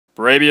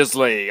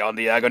Previously on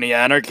the Agony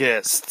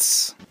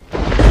Anarchists.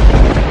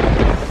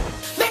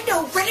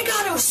 No,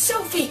 Renegado,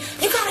 Sophie,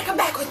 you gotta come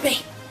back with me.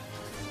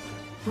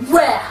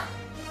 Where?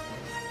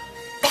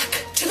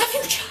 Back to the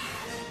future.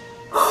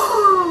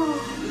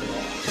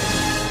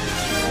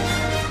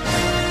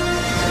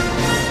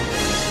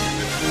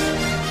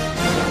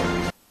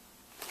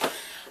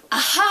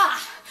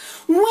 Aha!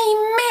 We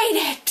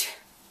made it!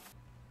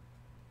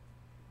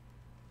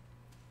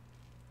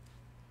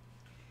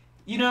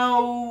 You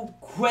know,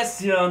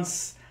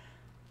 questions.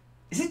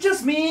 Is it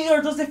just me,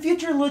 or does the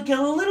future look a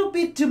little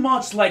bit too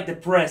much like the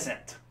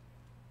present?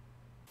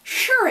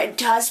 Sure it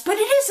does, but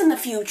it is in the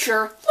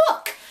future.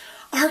 Look,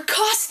 our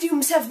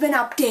costumes have been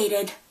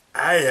updated.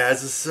 I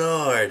has a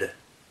sword.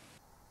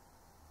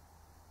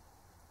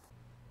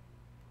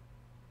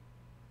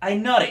 I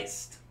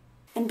noticed.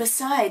 And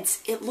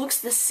besides, it looks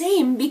the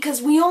same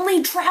because we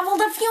only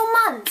traveled a few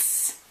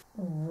months.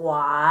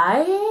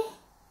 Why?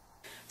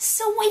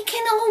 So we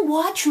can all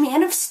watch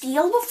Man of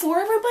Steel before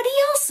everybody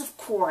else, of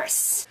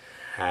course.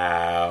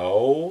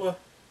 How?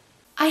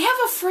 I have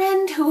a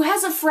friend who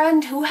has a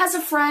friend who has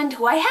a friend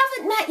who I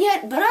haven't met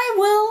yet, but I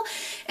will,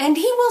 and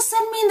he will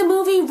send me the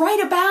movie right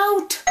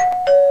about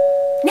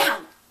now.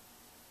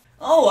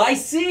 Oh, I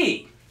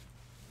see.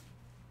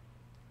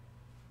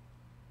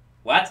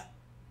 What?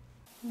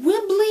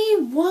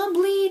 Wibbly,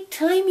 wobbly,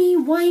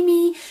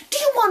 timey-wimey. Do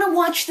you want to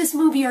watch this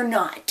movie or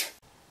not?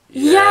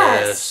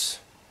 Yes.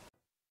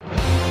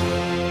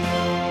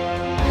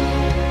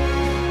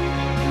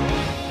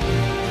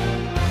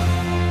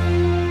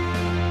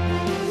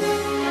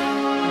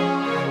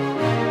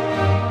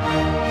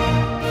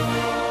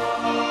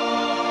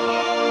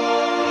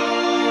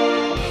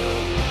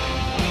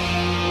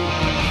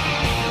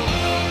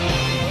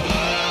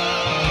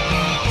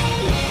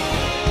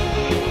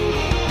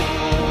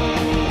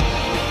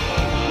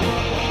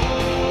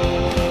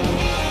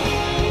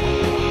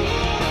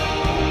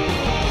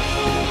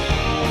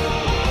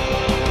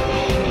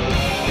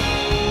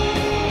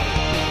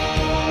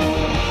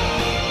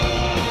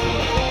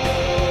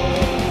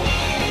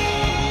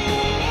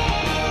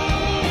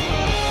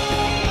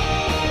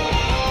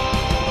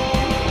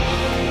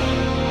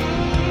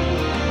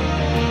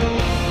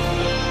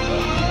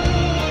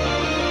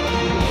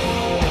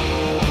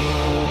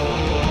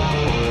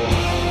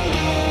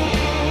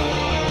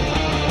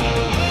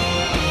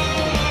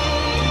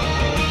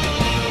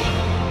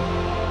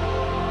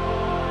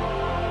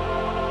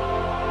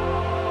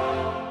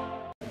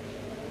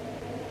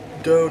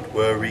 Don't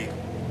worry.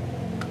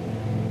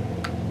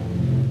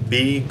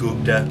 Be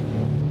Gupta.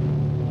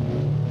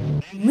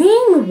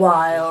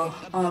 Meanwhile,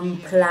 on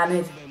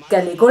planet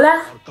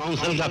Caligula,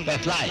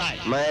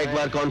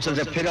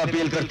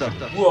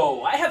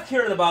 Whoa, I have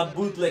heard about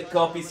bootleg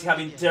copies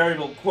having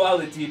terrible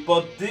quality,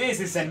 but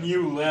this is a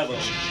new level.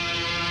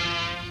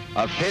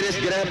 I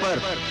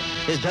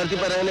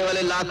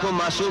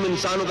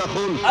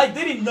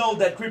didn't know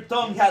that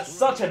Krypton had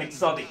such an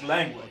exotic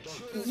language.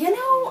 You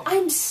know,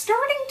 I'm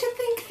starting to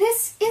think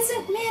this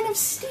isn't Man of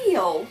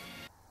Steel.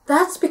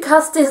 that's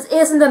because this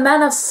isn't the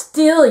Man of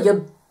Steel,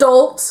 you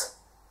dolt.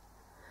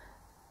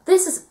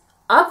 This is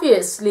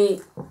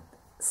obviously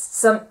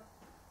some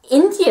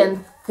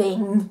Indian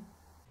thing.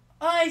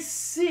 I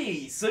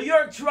see, so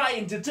you're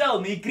trying to tell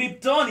me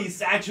Krypton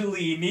is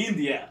actually in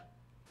India.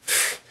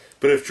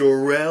 But if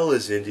Jor-El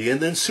is Indian,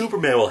 then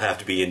Superman will have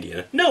to be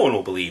Indian. No one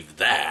will believe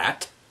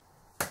that.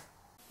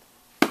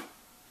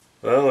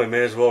 Well, we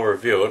may as well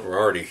review it. We're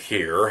already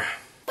here.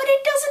 But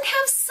it doesn't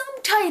have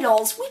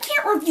subtitles. We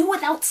can't review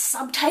without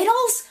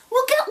subtitles.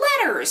 We'll get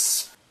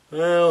letters.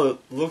 Well, it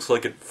looks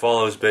like it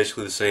follows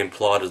basically the same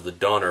plot as the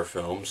Donner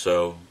film,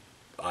 so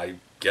I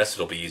guess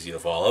it'll be easy to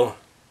follow.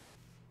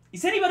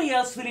 Is anybody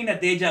else feeling a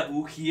deja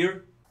vu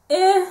here?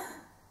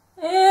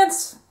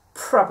 It's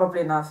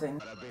probably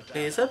nothing.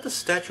 Hey, is that the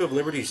Statue of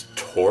Liberty's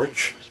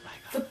torch?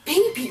 The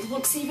baby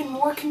looks even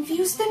more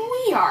confused than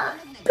we are.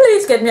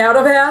 Please get me out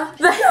of here.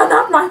 They are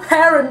not my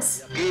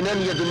parents.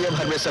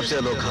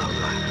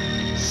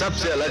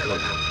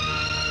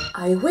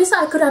 I wish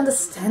I could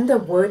understand the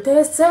word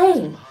they're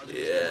saying.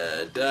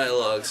 Yeah,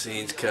 dialogue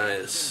scenes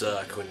kinda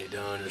suck when you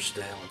don't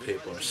understand what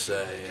people are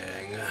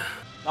saying.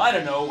 I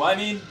don't know, I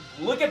mean,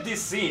 look at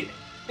this scene.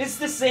 It's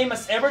the same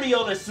as every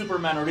other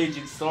Superman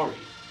origin story.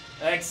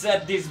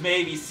 Except this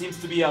baby seems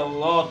to be a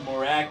lot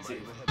more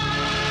active.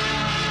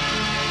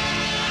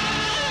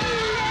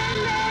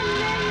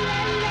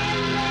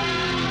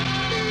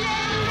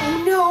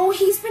 Oh no,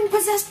 he's been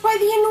possessed by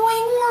the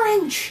annoying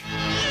orange.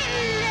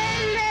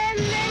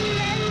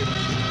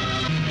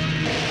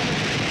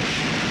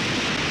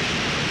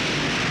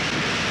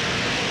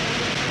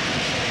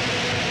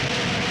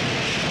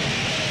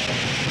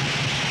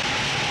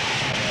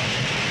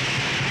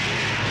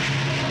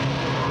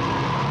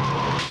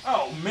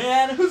 Oh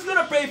man, who's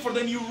gonna pay for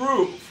the new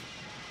roof?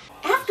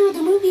 After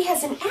the movie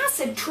has an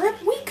acid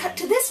trip, we cut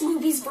to this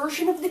movie's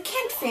version of the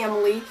Kent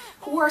family,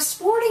 who are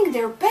sporting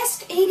their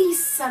best 80s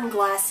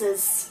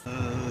sunglasses.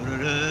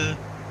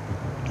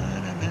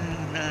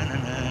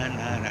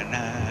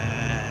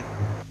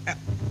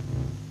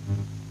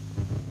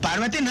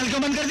 Parvati नल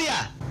क्यों बंद कर दिया?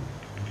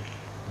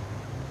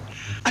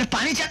 अरे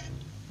पानी चल।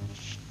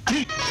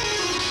 अरे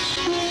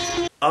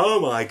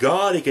Oh my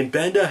god, he can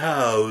bend a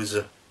house.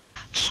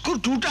 Screw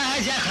टूटा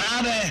है या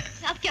खराब है?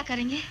 अब क्या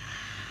करेंगे?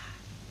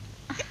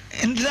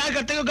 इंतजार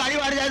करते हो गाड़ी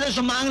वाड़ जाए तो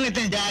सब मांग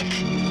लेते हैं Jack.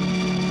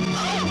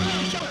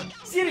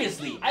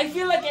 Seriously, I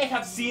feel like I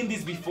have seen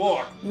this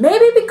before.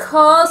 Maybe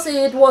because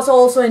it was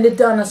also in the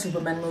Donner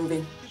Superman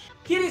movie.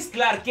 Here is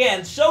Clark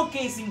Kent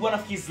showcasing one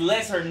of his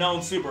lesser-known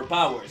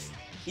superpowers,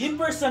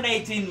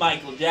 impersonating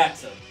Michael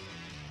Jackson.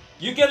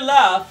 You can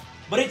laugh,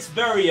 but it's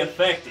very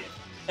effective,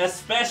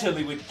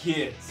 especially with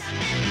kids.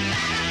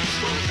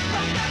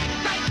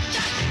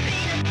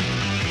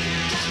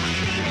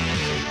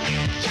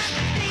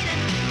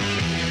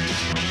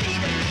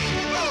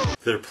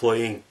 They're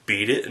playing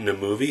Beat It in the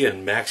movie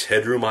and Max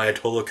Headroom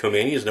Ayatollah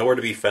Khomeini is nowhere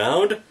to be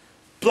found?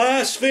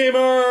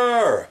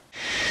 Blasphemer!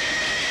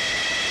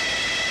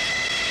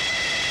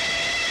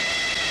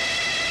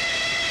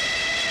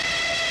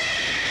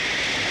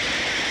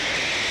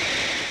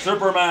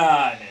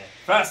 Superman,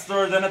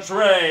 faster than a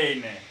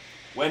train,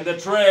 when the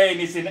train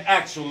isn't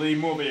actually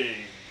moving.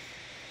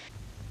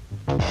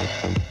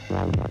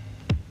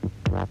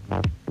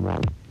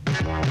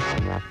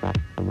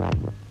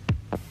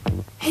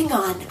 Hang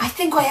on, I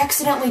think I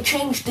accidentally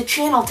changed the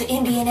channel to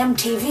Indian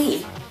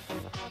MTV.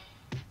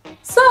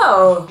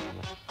 So,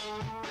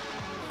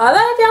 are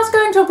they just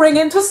going to bring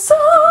into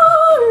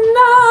song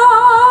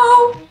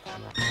now?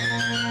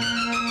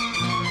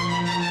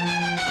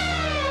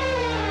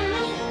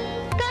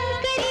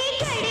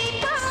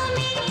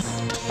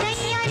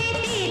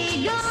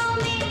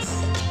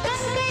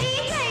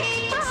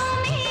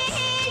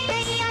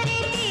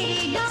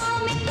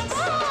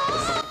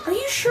 Are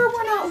you sure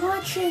we're not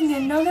watching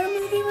another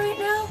movie right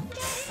now?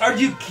 Are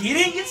you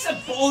kidding? It's a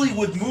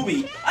Bollywood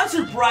movie. I'm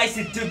surprised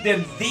it took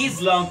them this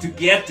long to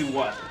get to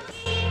one.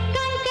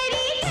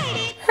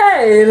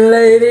 Hey,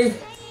 lady,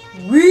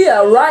 we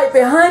are right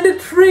behind the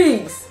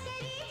trees.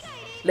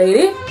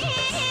 Lady?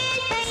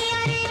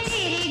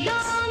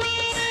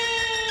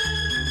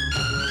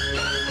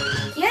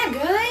 Yeah,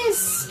 guys,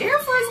 stare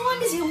for as long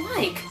as you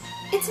like.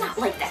 It's not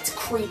like that's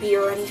creepy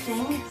or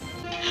anything.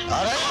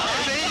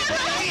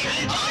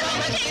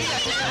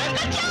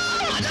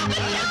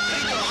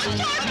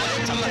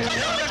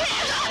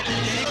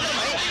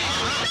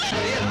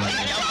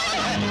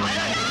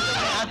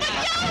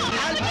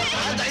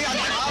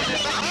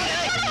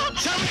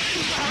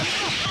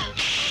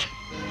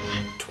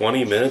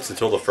 20 minutes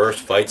until the first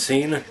fight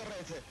scene?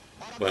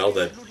 Well,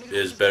 that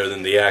is better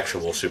than the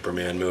actual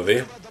Superman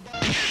movie.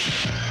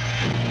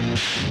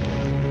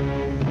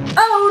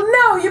 Oh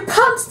no, you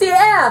punched the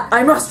air!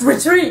 I must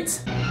retreat!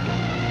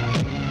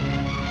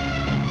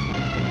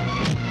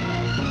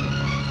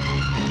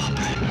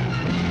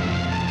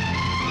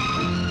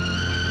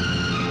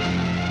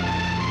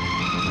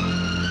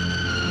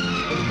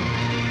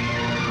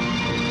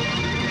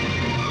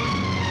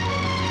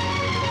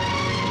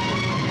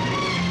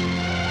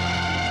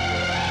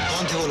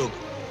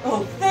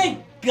 Oh,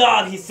 thank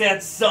God he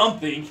said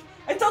something.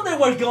 I thought they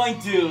were going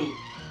to...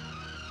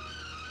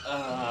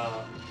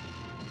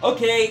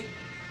 Okay,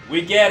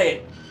 we get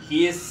it.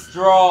 He is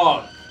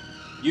strong.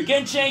 You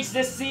can change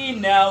the scene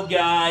now,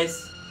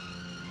 guys.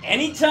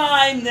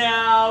 Anytime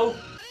now.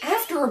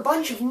 After a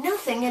bunch of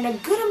nothing and a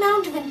good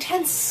amount of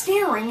intense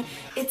staring,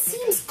 it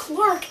seems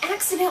Clark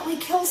accidentally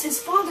kills his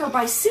father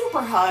by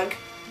super hug.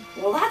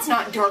 Well, that's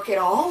not dark at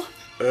all.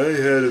 I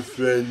had a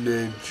friend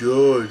named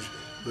George,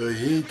 but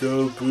he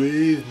don't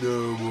breathe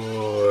no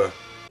more.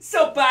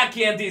 So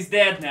Backhand is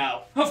dead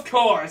now, of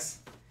course.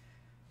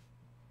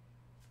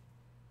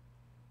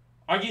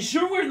 Are you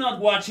sure we're not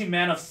watching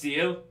Man of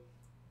Steel?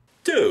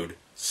 Dude,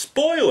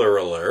 spoiler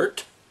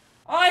alert!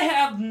 I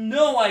have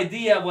no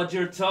idea what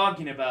you're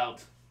talking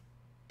about.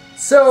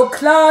 So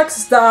Clark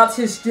starts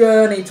his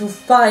journey to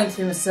find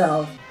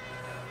himself.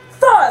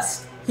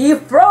 First, he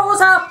throws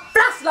a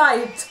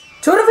flashlight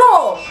to the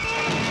floor.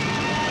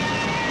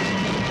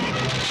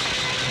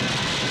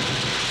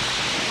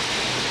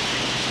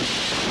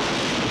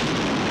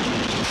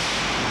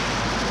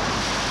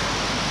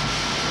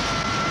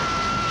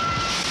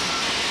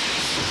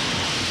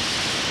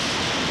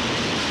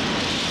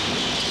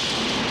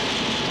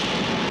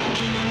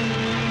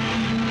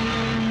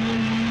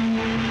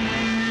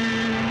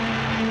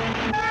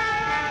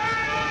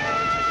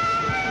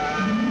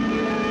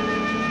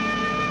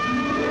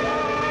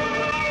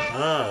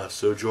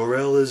 So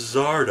Jor-El is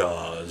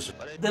Zardoz.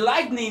 The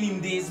lightning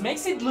in this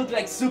makes it look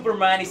like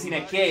Superman is in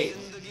a cave.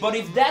 But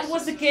if that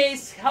was the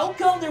case, how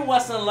come there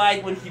was a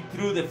light when he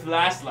threw the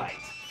flashlight?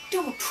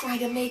 Don't try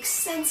to make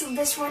sense of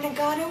this,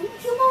 Renegado.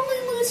 You'll only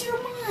lose your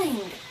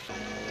mind.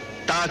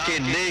 ताकि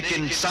नेक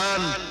इंसान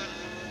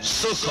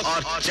सुख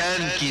और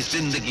चैन की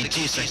जिंदगी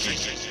जी सके।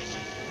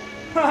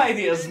 Ay,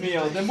 Dios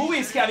mío, the movie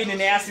is having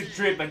an acid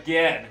trip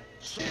again.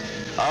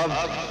 अब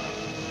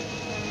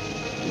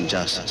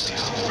जा सकते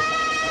हो।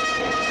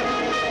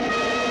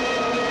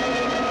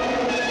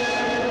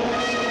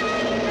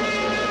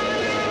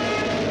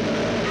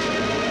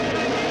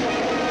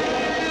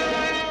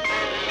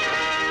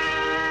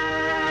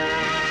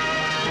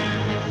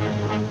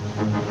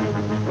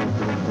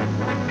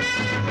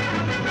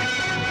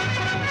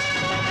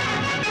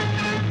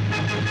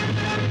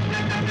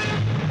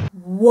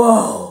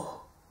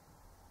 Whoa.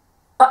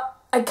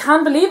 I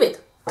can't believe it.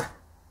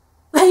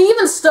 They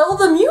even stole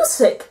the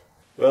music.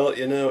 Well,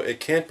 you know, it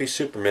can't be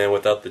Superman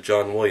without the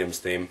John Williams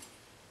theme.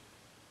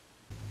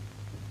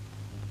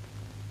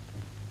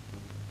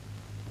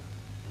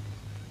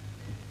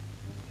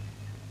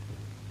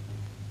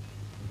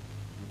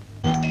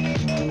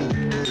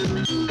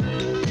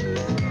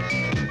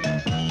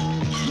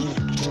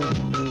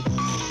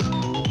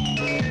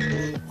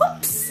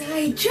 Whoops,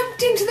 I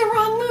jumped into the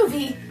wrong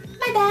movie.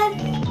 My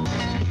bad.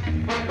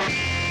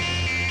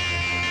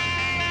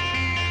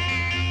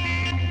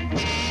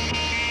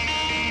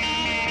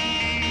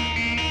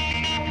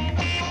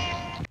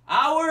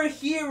 Our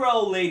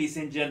hero, ladies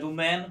and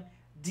gentlemen,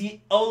 the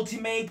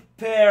ultimate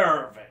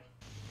perv.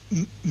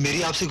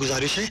 मेरी आपसे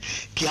गुजारिश है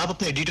कि आप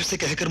अपने editor से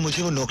कहकर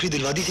मुझे वो नौकरी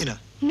दिलवा दीजिए ना।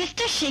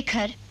 Mr.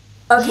 Shekhar.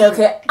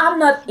 Okay, I'm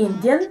not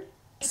Indian,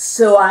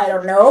 so I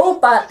don't know,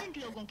 but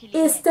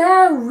is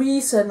there a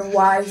reason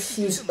why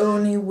she's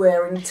only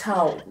wearing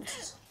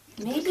towels?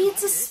 Maybe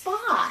it's a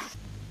spa.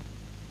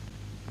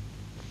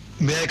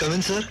 May I come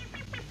in, sir?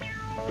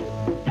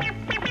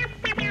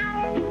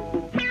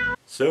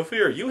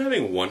 Sophie, are you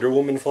having Wonder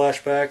Woman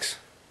flashbacks?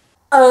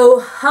 Oh,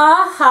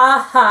 ha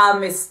ha ha,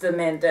 Mr.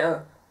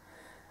 Mendo.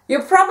 You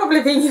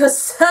probably think you're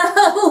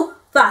so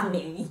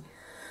funny.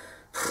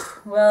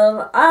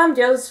 Well, I'm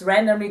just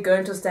randomly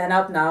going to stand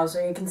up now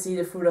so you can see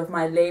the fruit of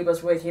my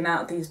labors working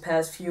out these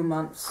past few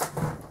months.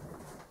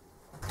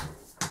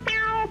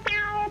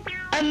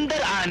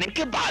 अंदर आने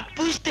के बाद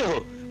पूछते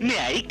हो, may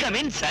I come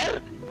in,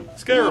 sir?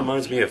 This guy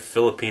reminds me of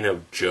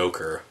Filipino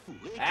Joker.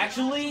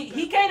 Actually,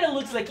 he kinda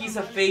looks like he's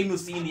a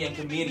famous Indian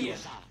comedian.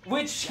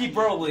 Which he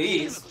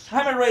probably is.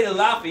 I'm already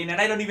laughing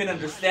and I don't even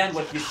understand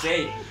what he's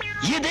saying.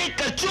 ये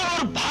देखकर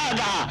चोर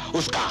भागा,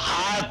 उसका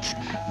हाथ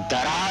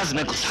दराज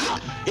में घुसा,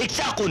 एक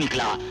चाकू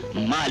निकला,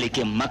 मालिक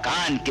के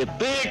मकान के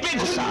पेट में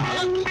घुसा।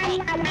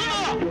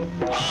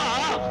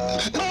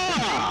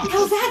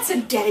 Now that's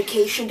a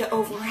dedication to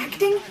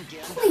overacting.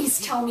 Please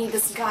tell me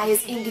this guy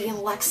is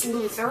Indian Lex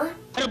Luthor.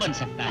 बन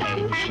सकता है।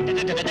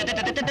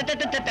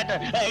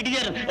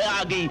 एडिटर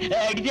आ गई,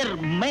 एडिटर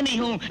मैं नहीं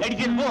हूँ,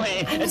 एडिटर वो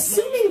है। I'm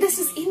assuming this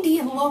is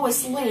Indian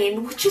Lois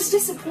Lane, which is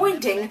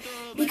disappointing,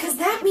 because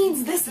that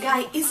means this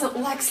guy isn't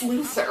Lex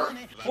Luthor.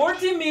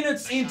 40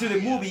 minutes into the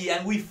movie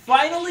and we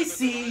finally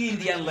see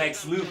Indian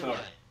Lex Luthor.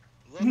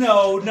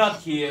 No,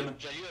 not him.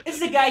 It's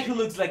the guy who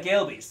looks like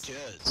Elvis.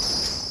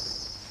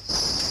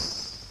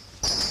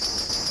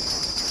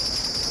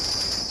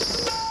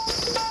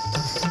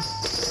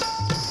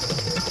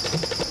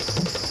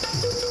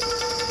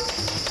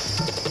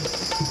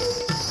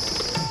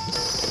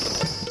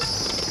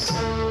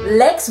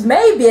 Lex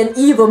may be an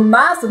evil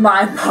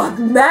mastermind, but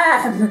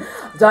man,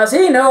 does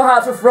he know how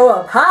to throw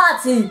a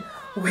party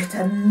with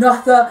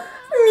another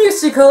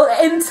musical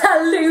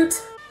interlude.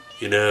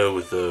 You know,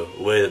 with the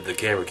way that the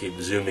camera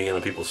keeps zooming in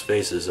on people's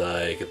faces,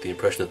 I get the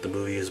impression that the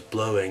movie is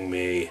blowing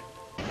me.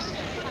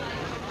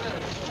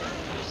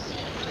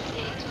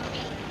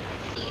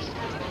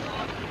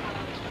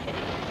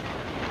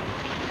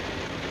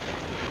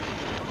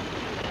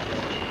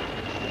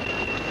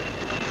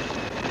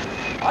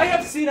 I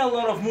have seen a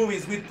lot of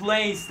movies with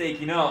planes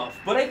taking off,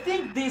 but I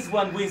think this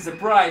one wins the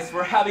prize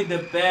for having the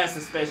best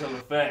special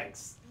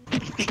effects.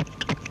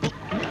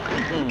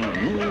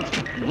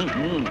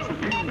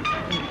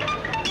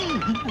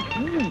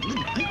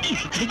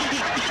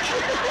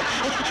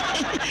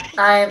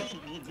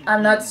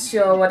 I'm not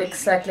sure what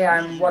exactly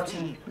I'm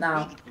watching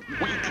now.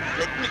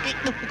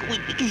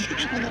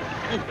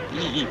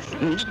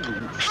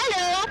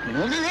 Hello.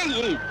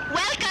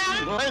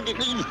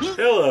 Welcome.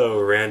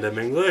 Hello, Random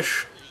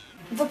English.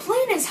 The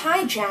plane is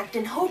hijacked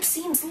and Hope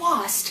seems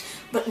lost,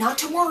 but not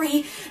to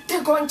worry,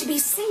 they're going to be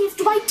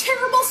saved by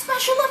terrible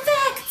special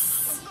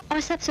effects!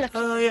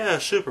 Oh yeah,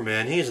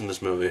 Superman, he's in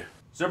this movie.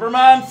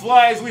 Superman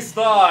flies with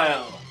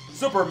style.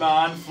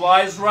 Superman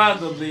flies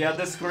randomly at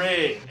the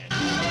screen.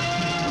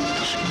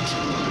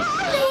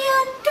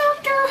 Man,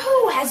 Doctor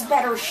Who has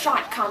better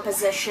shot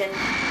composition.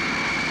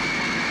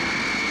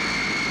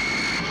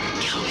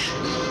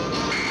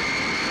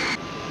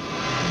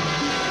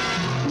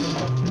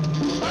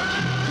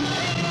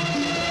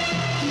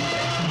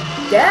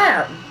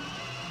 Damn!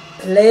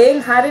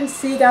 Playing hide and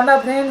seek under a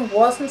plane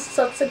wasn't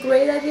such a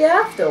great idea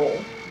after all.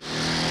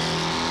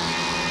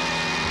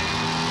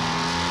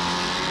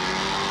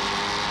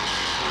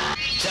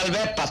 चल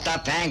बे पत्ता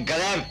फेंक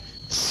गधे,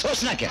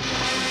 सोचना क्या?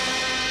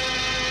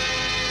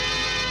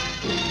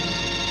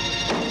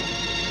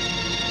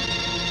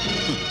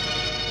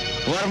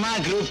 Verma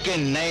group के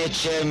नए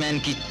chairman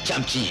की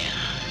चमची हैं।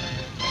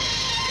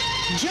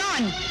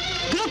 जॉन,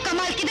 ग्रुप का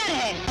माल किधर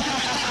है?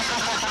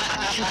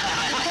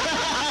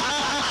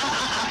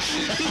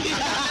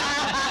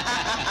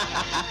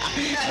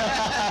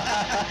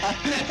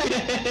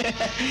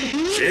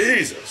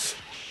 Jesus!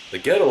 The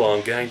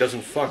Get-Along gang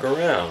doesn't fuck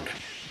around.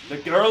 The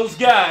girls'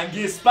 gang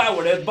is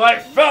powered by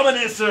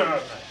feminism!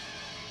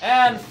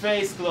 And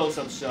face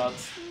close-up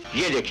shots.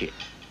 ये देखिए।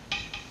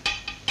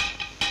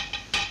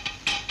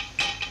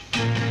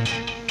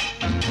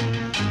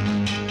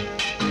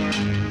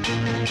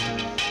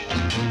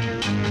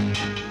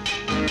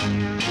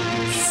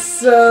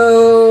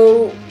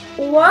 So,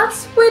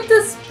 what's with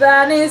the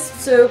Spanish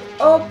soap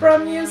opera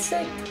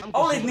music?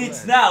 All it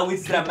needs now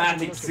is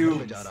dramatic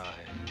zooms.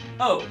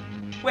 Oh,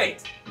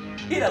 wait,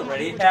 it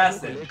already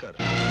has them.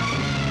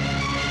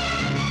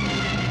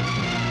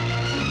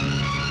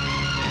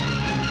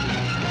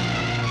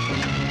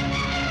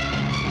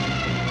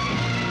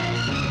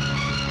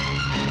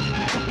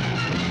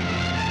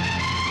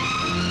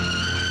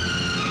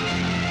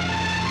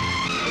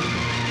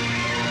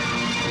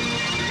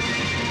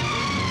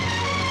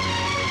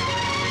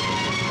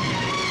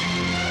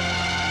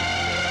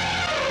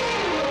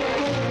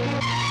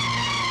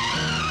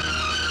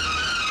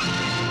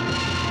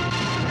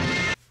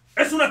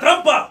 ¡Es una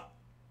trampa!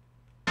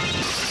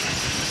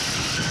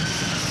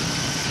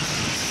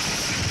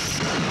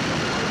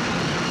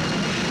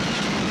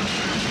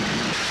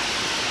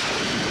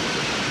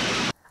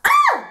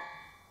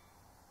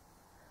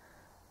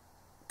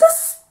 The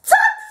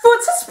stock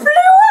footage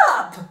blew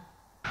up!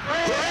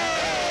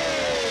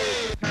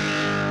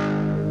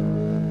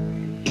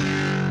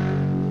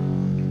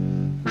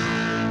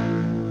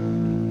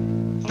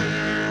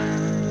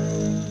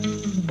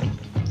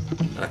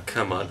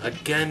 Come on,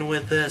 again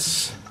with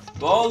this?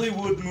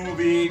 Bollywood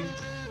movie.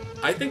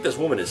 I think this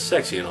woman is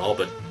sexy and all,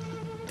 but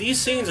these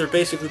scenes are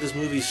basically this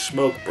movie's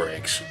smoke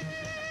breaks.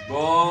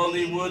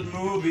 Bollywood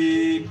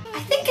movie.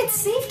 I think it's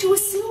safe to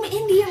assume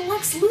Indian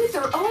Lex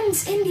Luthor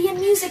owns Indian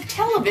music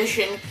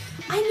television.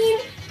 I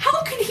mean,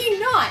 how could he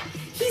not?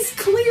 He's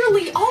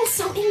clearly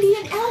also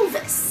Indian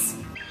Elvis.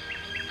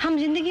 हम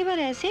जिंदगी भर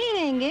ऐसे ही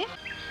रहेंगे?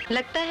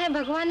 लगता है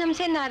भगवान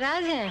हमसे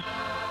नाराज हैं।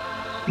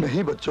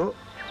 नहीं बच्चों,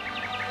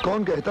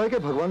 कौन कहता है कि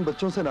भगवान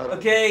बच्चों से नाराज?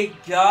 Okay,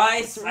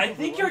 guys, I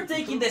think you're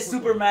taking the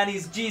Superman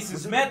is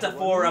Jesus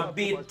metaphor a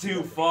bit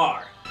too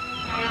far.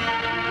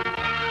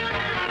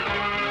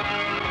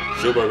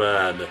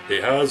 Superman, he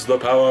has the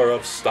power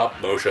of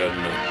stop motion.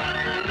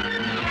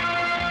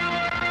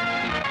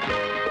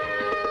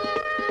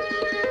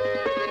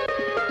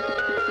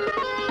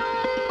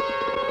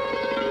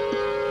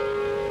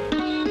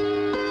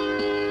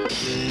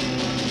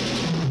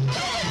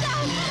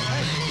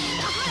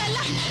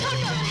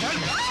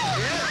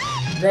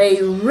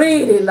 They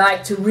really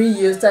like to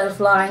reuse that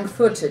flying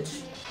footage.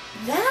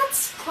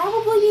 That's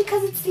probably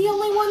because it's the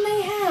only one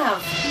they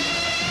have.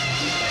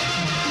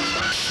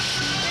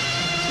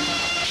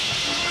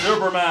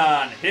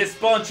 Superman, his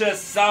punches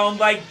sound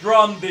like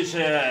drum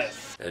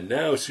dishes. And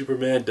now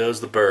Superman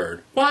does the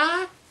bird.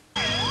 What?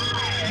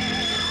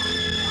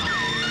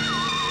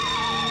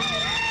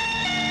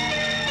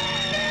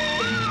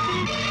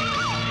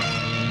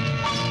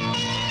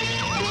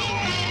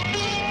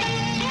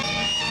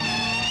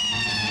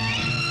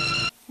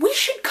 We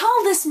should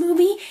call this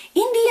movie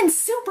Indian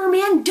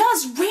Superman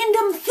Does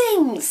Random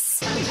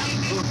Things.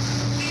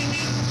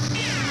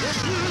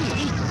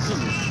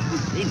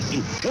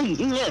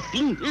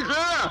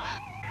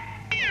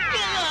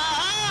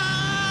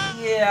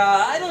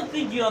 Yeah, I don't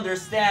think you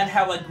understand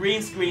how a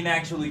green screen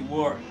actually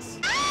works.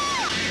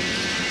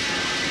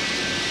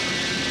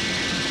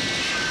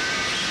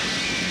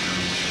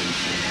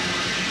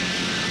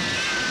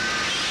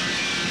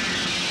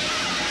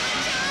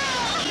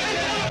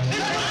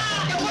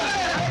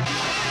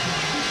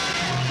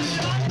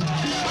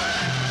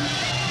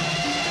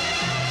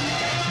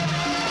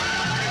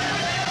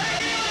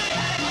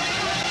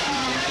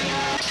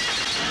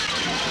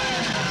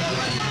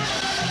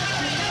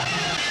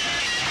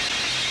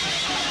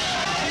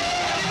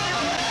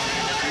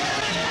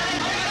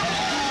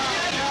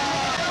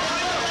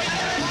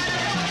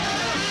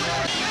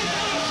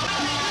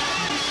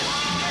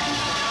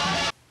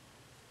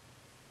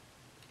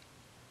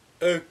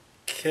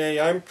 Okay,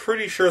 I'm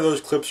pretty sure those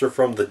clips are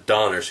from the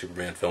Donner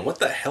Superman film. What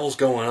the hell's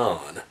going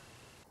on?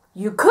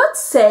 You could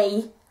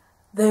say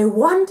they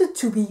wanted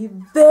to be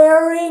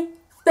very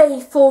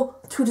faithful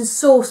to the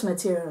source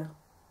material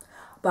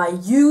by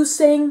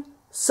using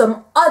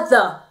some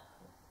other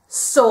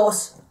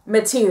source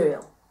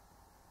material.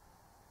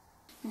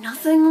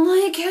 Nothing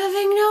like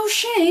having no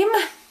shame.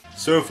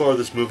 So far,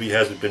 this movie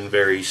hasn't been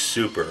very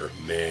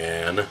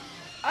Superman.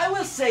 I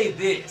will say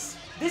this.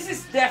 This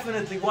is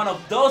definitely one of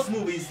those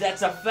movies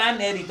that's a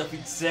fan edit of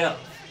itself.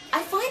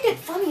 I find it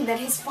funny that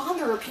his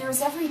father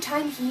appears every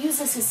time he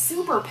uses his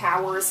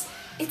superpowers.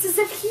 It's as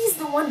if he's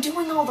the one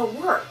doing all the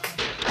work.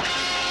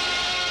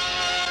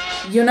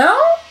 You know,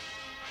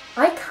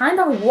 I kind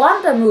of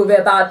want a movie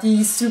about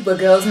these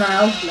supergirls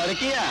now.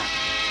 लड़कियाँ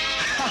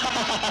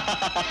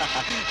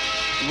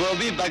वो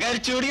भी बगैर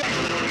चूड़ियों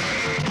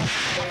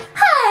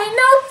Hey,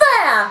 no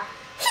fair!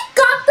 He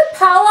got the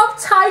power of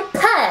tight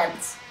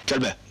pants! चल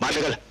बे बाहर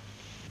निकल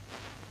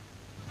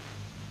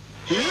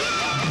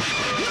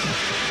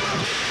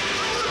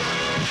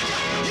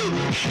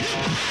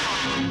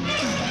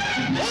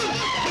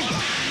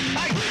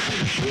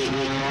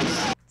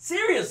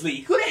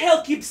Seriously, who the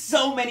hell keeps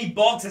so many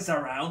boxes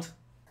around?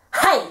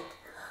 Hey!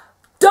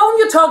 Don't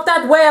you talk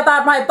that way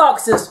about my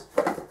boxes!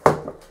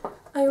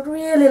 I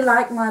really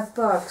like my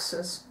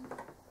boxes.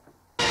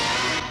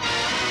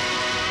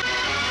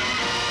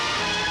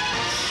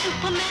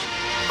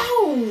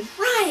 Oh,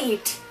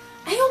 right.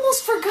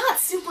 almost forgot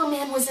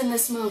Superman was in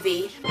this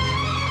movie.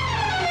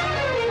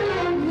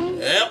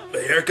 Yep,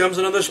 here comes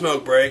another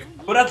smoke break.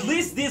 But at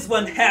least this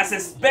one has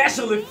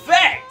special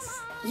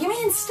effects! You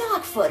mean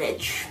stock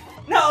footage?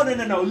 No,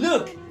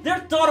 look!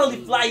 They're totally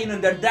flying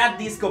under that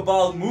disco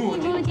ball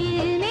mood.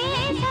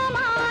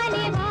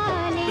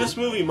 This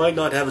movie might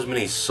not have as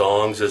many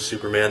songs as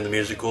Superman the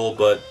Musical,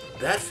 but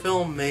that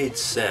film made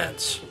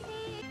sense.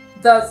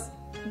 Does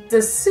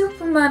the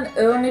Superman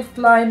only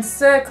fly in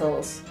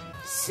circles?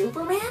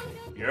 Superman?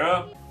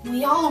 Yeah?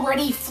 We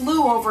already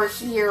flew over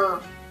here.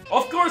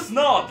 Of course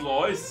not,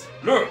 Lois.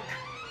 Look,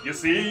 you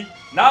see?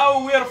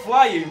 Now we are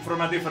flying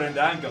from a different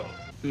angle.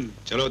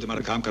 चलो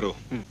तुम्हारा काम करो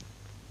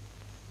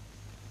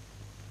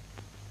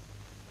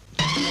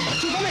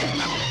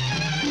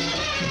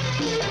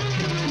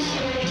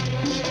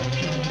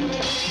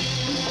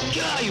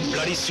क्या you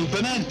bloody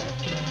Superman?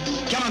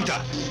 क्या मांगता?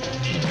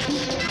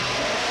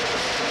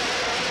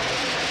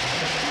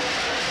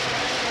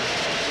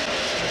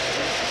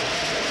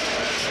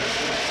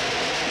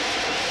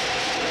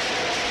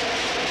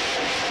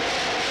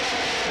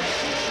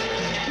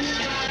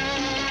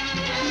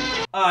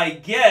 I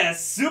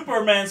guess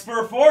Superman's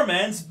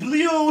performance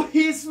blew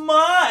his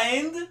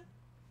mind.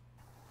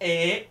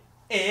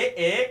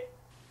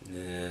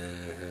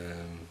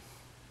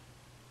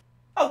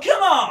 Oh,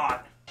 come on!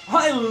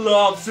 I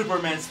love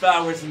Superman's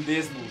powers in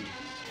this movie.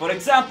 For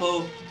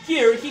example,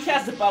 here he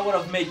has the power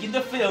of making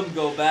the film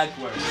go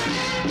backwards.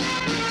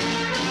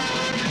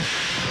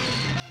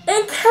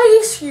 In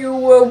case you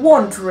were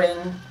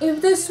wondering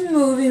if this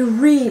movie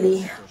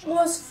really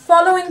was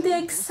following the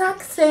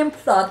exact same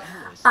plot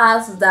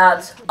as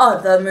that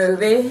other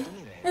movie,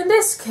 in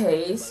this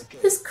case,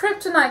 his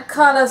kryptonite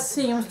collar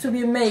seems to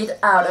be made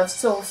out of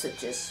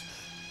sausages.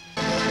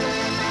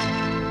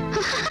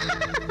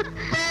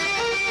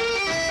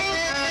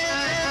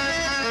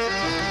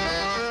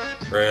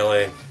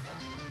 Really?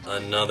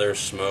 Another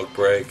smoke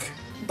break?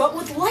 But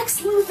with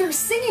Lex Luthor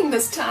singing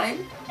this time,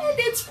 and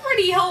it's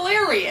pretty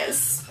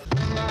hilarious.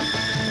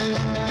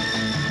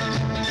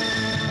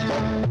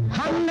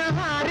 हम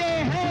नहारे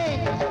हैं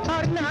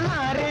और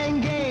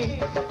नहारेंगे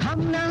हम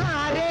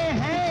नहारे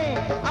हैं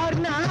और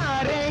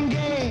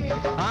नहारेंगे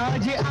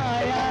आज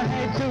आया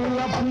है तू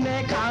अपने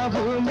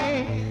काबू में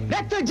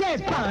रे तुझे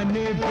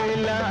पानी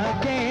पिला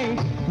के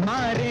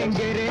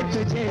मारेंगे रे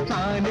तुझे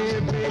पानी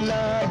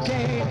पिला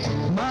के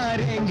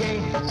मारेंगे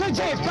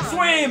तुझे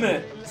Swim!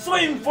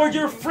 Swim for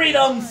your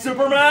freedom,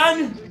 Superman!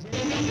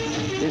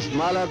 इस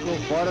माला को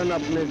फौरन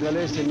अपने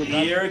गले से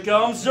निकाल Here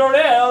comes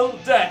Jor-El,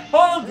 the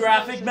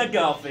holographic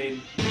MacGuffin.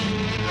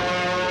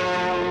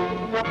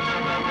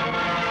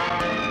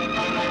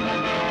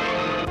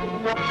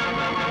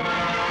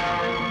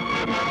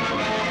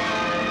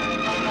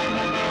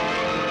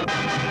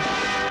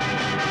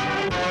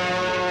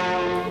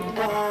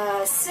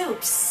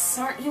 Soups,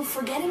 aren't you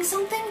forgetting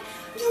something?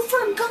 You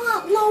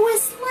forgot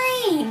Lois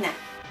Lane!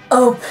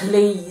 Oh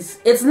please,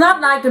 it's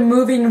not like the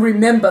movie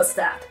remembers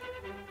that.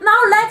 Now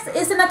Lex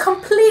is in a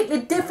completely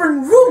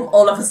different room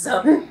all of a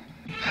sudden.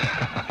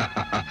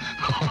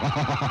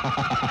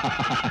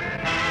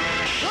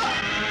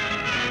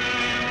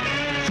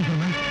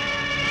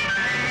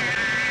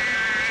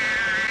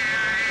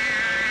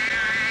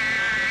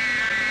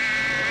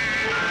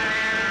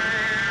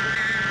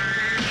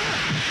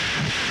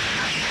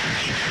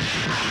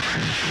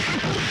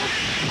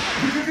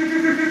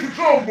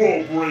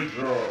 Combo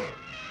breaker!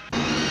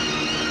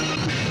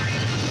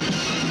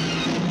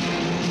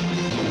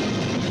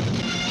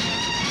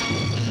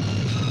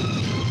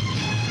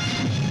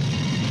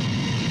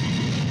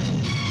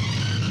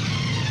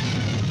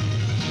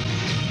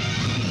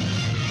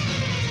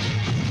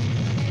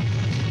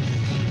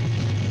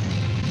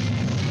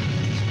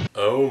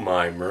 Oh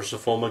my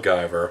merciful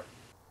MacGyver.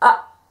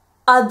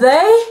 Are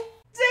they?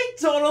 They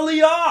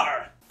totally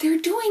are! They're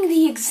doing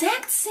the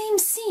exact same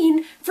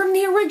scene from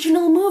the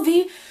original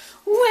movie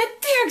with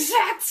the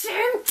exact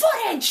same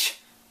footage!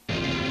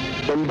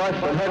 तुम बस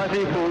हर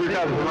चीज को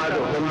उल्टा घुमा दो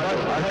तुम बस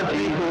हर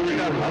चीज को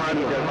उल्टा घुमा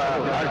दो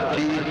हर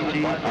चीज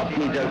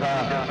अपनी जगह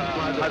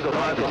घुमा दो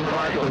घुमा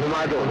दो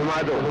घुमा दो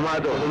घुमा दो घुमा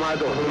दो घुमा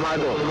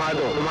दो घुमा दो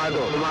घुमा दो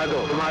घुमा दो घुमा दो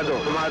घुमा दो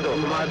घुमा दो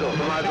घुमा दो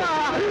घुमा दो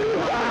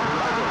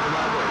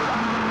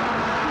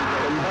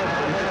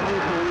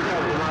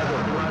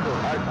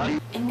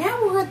And now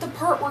we're at the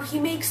part where he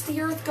makes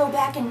the Earth go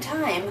back in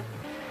time.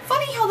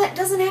 Funny how that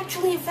doesn't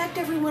actually affect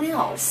everyone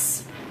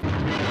else.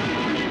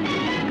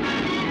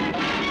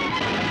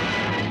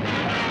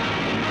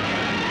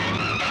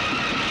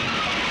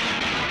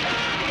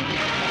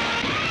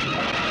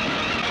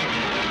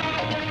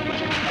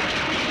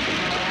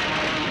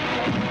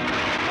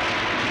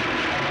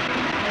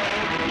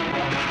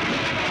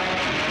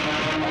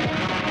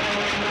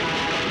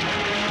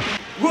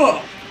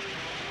 Whoa!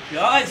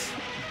 Guys,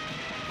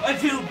 I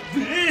feel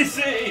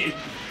dizzy!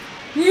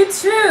 You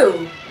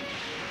too!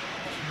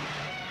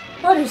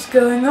 What is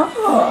going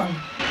on?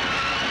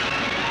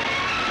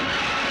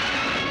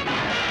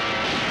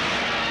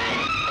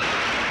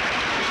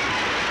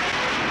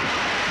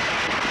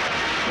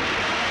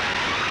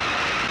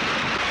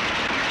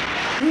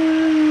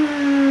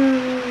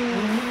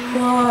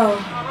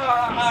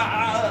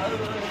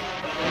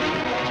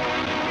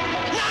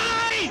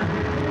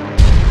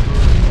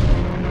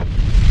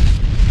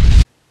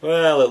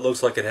 it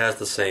looks like it has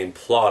the same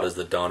plot as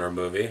the Donner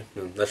movie.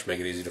 That should make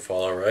it easy to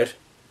follow, right?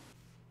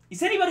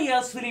 Is anybody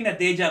else feeling a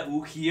deja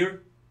vu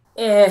here?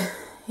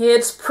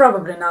 It's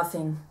probably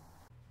nothing.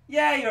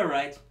 Yeah, you're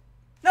right.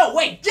 No,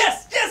 wait,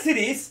 yes it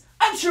is!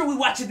 I'm sure we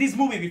watched this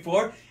movie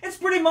before. It's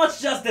pretty much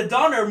just the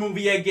Donner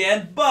movie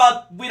again,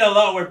 but with a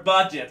lower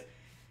budget.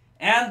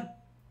 And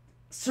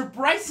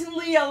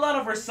surprisingly, a lot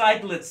of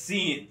recycled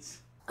scenes.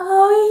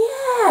 Oh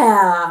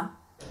yeah!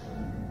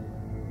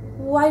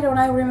 Why don't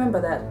I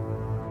remember that?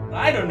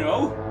 I don't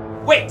know.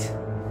 Wait!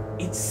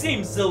 It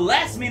seems the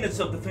last minutes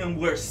of the film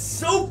were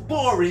so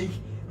boring,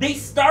 they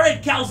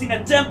started causing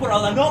a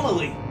temporal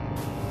anomaly.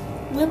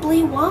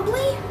 Wibbly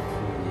wobbly?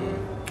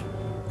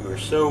 We were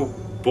so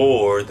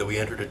bored that we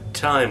entered a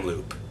time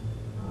loop.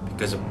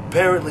 Because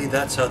apparently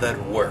that's how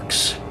that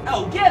works.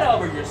 Oh, get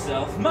over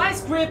yourself. My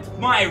script,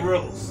 my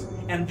rules.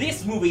 And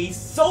this movie is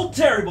so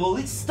terrible,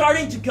 it's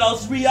starting to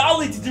cause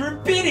reality to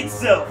repeat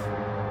itself.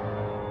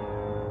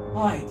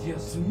 Ay,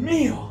 Dios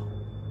mío.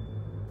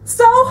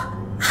 So,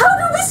 how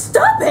do we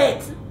stop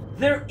it?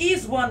 There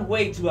is one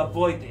way to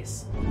avoid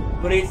this,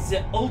 but it's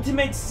the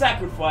ultimate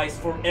sacrifice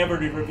for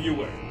every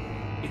reviewer.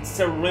 It's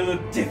a really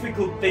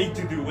difficult thing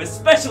to do,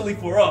 especially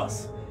for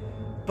us.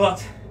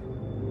 But,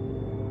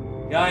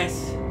 guys,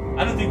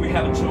 I don't think we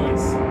have a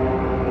choice.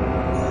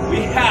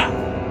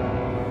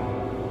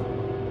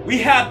 We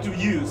have to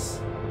use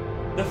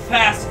the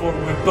fast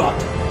forward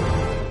button.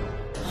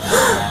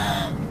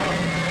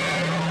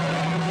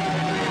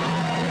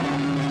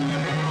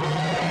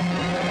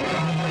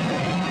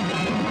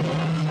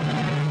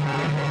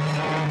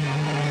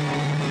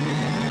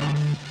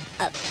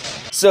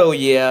 So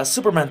yeah,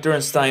 Superman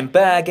turns time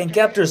back and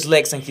captures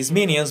Lex and his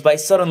minions by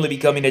suddenly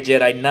becoming a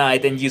Jedi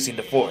Knight and using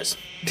the Force.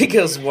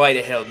 Because why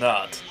the hell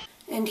not?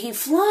 And he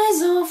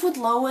flies off with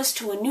Lois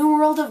to a new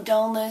world of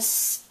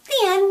dullness. The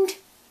end.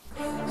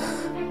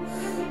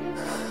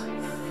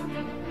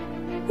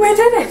 We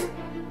did it!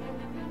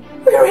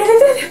 We really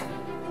did it!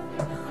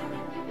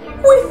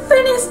 We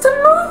finished the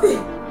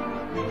movie!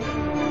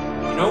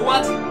 You know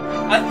what?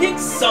 I think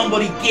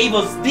somebody gave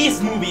us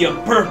this movie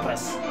on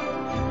purpose.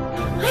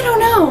 I don't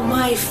know.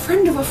 My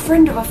friend of a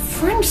friend of a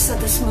friend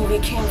said this movie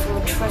came from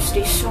a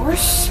trusty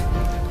source.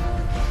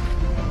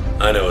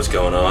 I know what's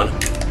going on.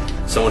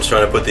 Someone's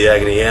trying to put the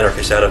Agony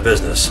Anarchists out of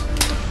business.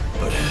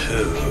 But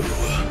who?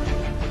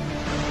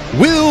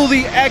 Will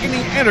the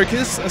Agony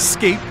Anarchists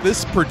escape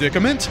this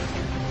predicament?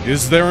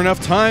 Is there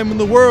enough time in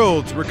the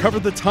world to recover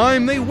the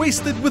time they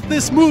wasted with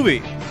this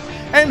movie?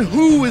 And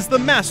who is the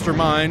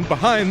mastermind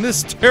behind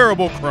this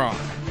terrible crime?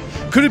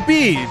 Could it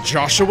be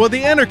Joshua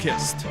the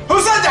Anarchist?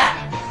 Who said that?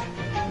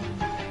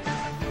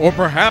 Or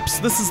perhaps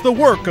this is the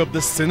work of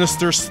the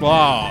sinister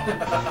Slav.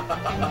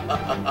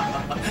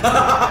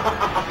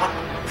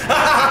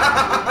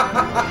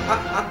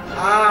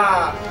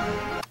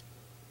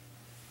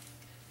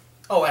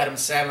 Oh, Adam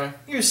Sandler,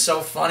 you're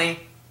so funny.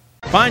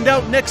 Find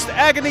out next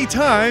Agony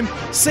time,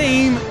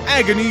 same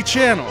Agony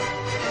channel.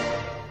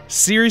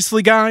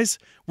 Seriously, guys?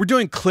 We're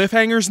doing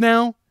cliffhangers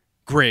now?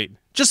 Great.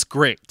 Just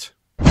great.